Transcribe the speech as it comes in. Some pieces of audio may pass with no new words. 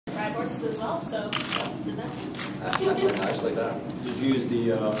ride horses as well, so did that. Nicely done. Did you use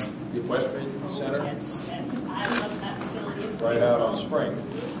the equestrian center? Yes, yes. I love that facility. It's Right out on Spring.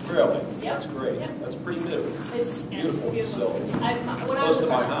 Really? Yep. That's great. Yep. That's pretty new. It's Beautiful facility. Close to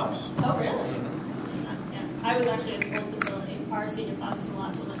my house. Oh, really? Yeah. I was actually at the old facility. Our senior class is the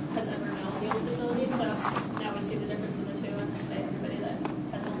last one that has ever known the old facility, so now we see the difference in the two, and I say everybody that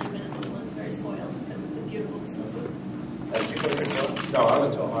has only been at the new one is very spoiled because it's a beautiful facility. Did you go to Kentucky? No, I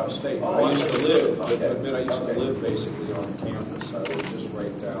went to Ohio State. Oh, I used to live. okay. I used to live basically on campus. I lived just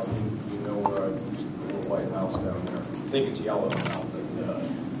right down. You know where I used to the little White House down there. I think it's yellow now,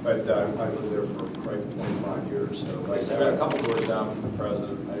 but I lived there for right 25 years. So I spent a couple doors down from the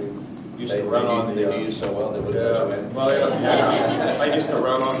president. I used to run on the. They knew you so well they would let you in. Well, yeah. I used to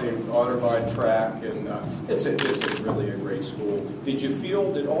run on the Otterbein track, and it's really a great school.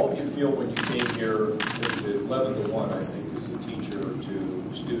 Did all of you feel when you came here, at 11 to 1, I think, as a teacher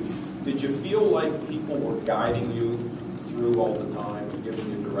to student, did you feel like people were guiding you through all the time and giving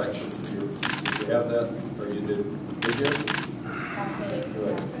you direction? Did you have that, or you did? Did you? Absolutely.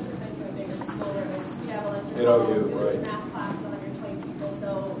 Good. Especially if you're a bigger school where you have like At OU, right. math class with 120 people,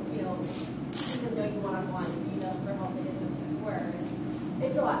 so even though you one-on-one, you need them for help, they didn't work.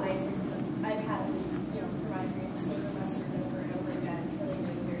 It's a lot nicer because I've had these, provide for the same professors over and over again, so they know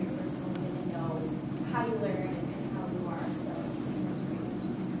you very personally and they know how you learn and how you are. So it's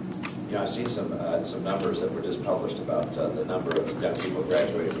great. I've seen some numbers that were just published about the number of young people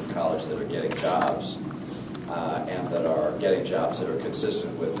graduating from college that are getting jobs, and that are getting jobs that are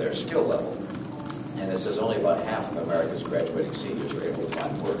consistent with their skill level. And it says only about half of America's graduating seniors are able to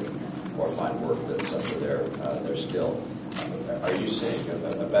find work, or find work that's up to their skill. Are you seeing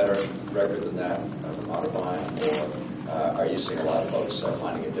a better record than that from Otterbein, or are you seeing a lot of folks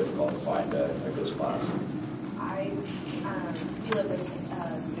finding it difficult to find a good spot? We live with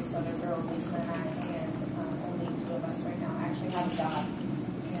 6 other girls, Lisa and I, and only 2 of us right now actually have a job.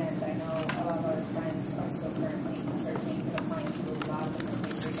 And I know a lot of our friends are still currently searching and applying to a lot of different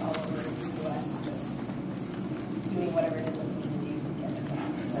places all over the U.S., just doing whatever it is that we need to do to get a job.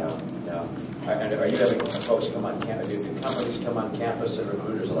 So. No. And are you having folks come on campus? Do companies come on campus and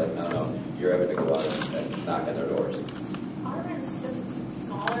recruiters are like, no, you're having to go out and knock on their doors? Otterbein, since it's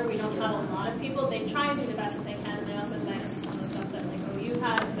smaller, we don't have a lot of people. They try and do the best that they can, and they also invite us to some of the stuff that like OU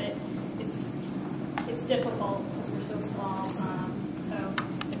has, but it's difficult because we're so small. So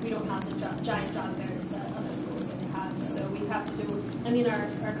we don't have the giant job fairs that other schools get to have. So we have to do,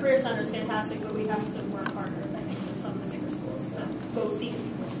 our career center is fantastic, but we have to work harder, I think, than some of the bigger schools to go see people.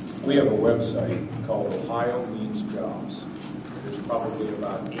 We have a website called Ohio Means Jobs. There's probably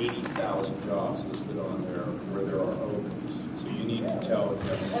about 80,000 jobs listed on there where there are openings. So you need to tell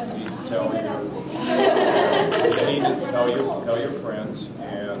your friends,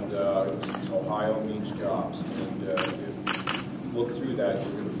 and it's Ohio Means Jobs. And if you look through that,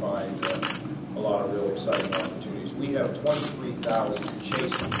 you're going to find a lot of real exciting opportunities. We have 23,000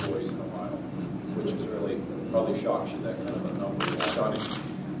 Chase employees in Ohio, which is really probably shocks you, that kind of a number. It's stunning.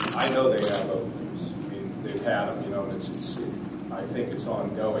 I know they have openings. I mean, they've had them, and I think it's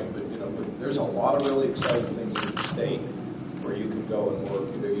ongoing. But but there's a lot of really exciting things in the state where you can go and work.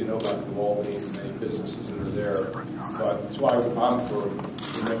 You know about the Walgreens and many businesses that are there. But that's why I'm for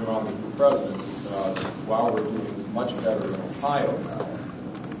Mitt Romney for president, because while we're doing much better in Ohio now,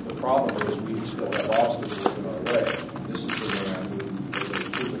 the problem is we still have obstacles in our way. This is the man who has a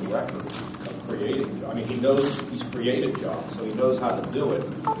proven record of creating. He knows he's created jobs, so he knows how to do it.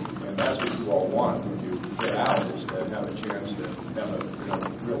 And that's what you all want when you get out, is to have a chance to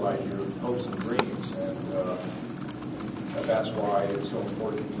realize your hopes and dreams. And that's why it's so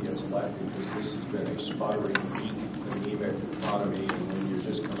important he gets elected, because this has been a sputtering, weak, anemic economy. And when you're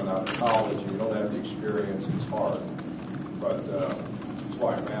just coming out of college and you don't have the experience, it's hard. But that's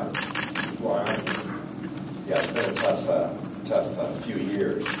why it matters. That's why I'm here. Yeah, it's been a tough few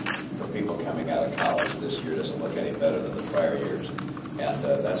years for people coming out of college. This year doesn't look any better than the prior years. And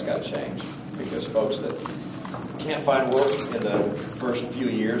that's got to change, because folks that can't find work in the first few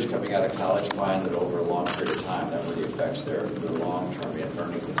years coming out of college find that over a long period of time that really affects their long-term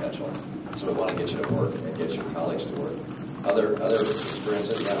earning potential. So we want to get you to work and get your colleagues to work. Other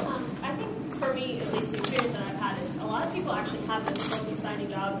experiences? Yeah. I think for me, at least the experience that I've had is a lot of people actually have difficulties finding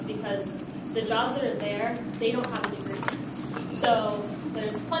jobs because the jobs that are there, they don't have a degree. So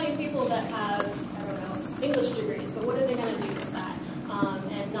there's plenty of people that have, English degrees, but what are they going to do with that?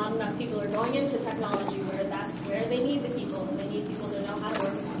 And not enough people are going into technology where that's where they need the people, and they need people to know how to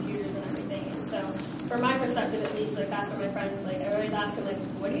work with computers and everything. And So from my perspective, at least, like that's what my friends, like I always ask them, like,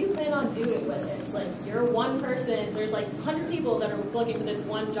 what do you plan on doing with this? Like, you're one person, there's like 100 people that are looking for this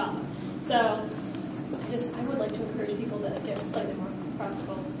one job. So I would like to encourage people to get slightly more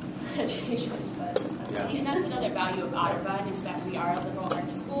profitable educations, but And that's another value of Otterbein is that we are a liberal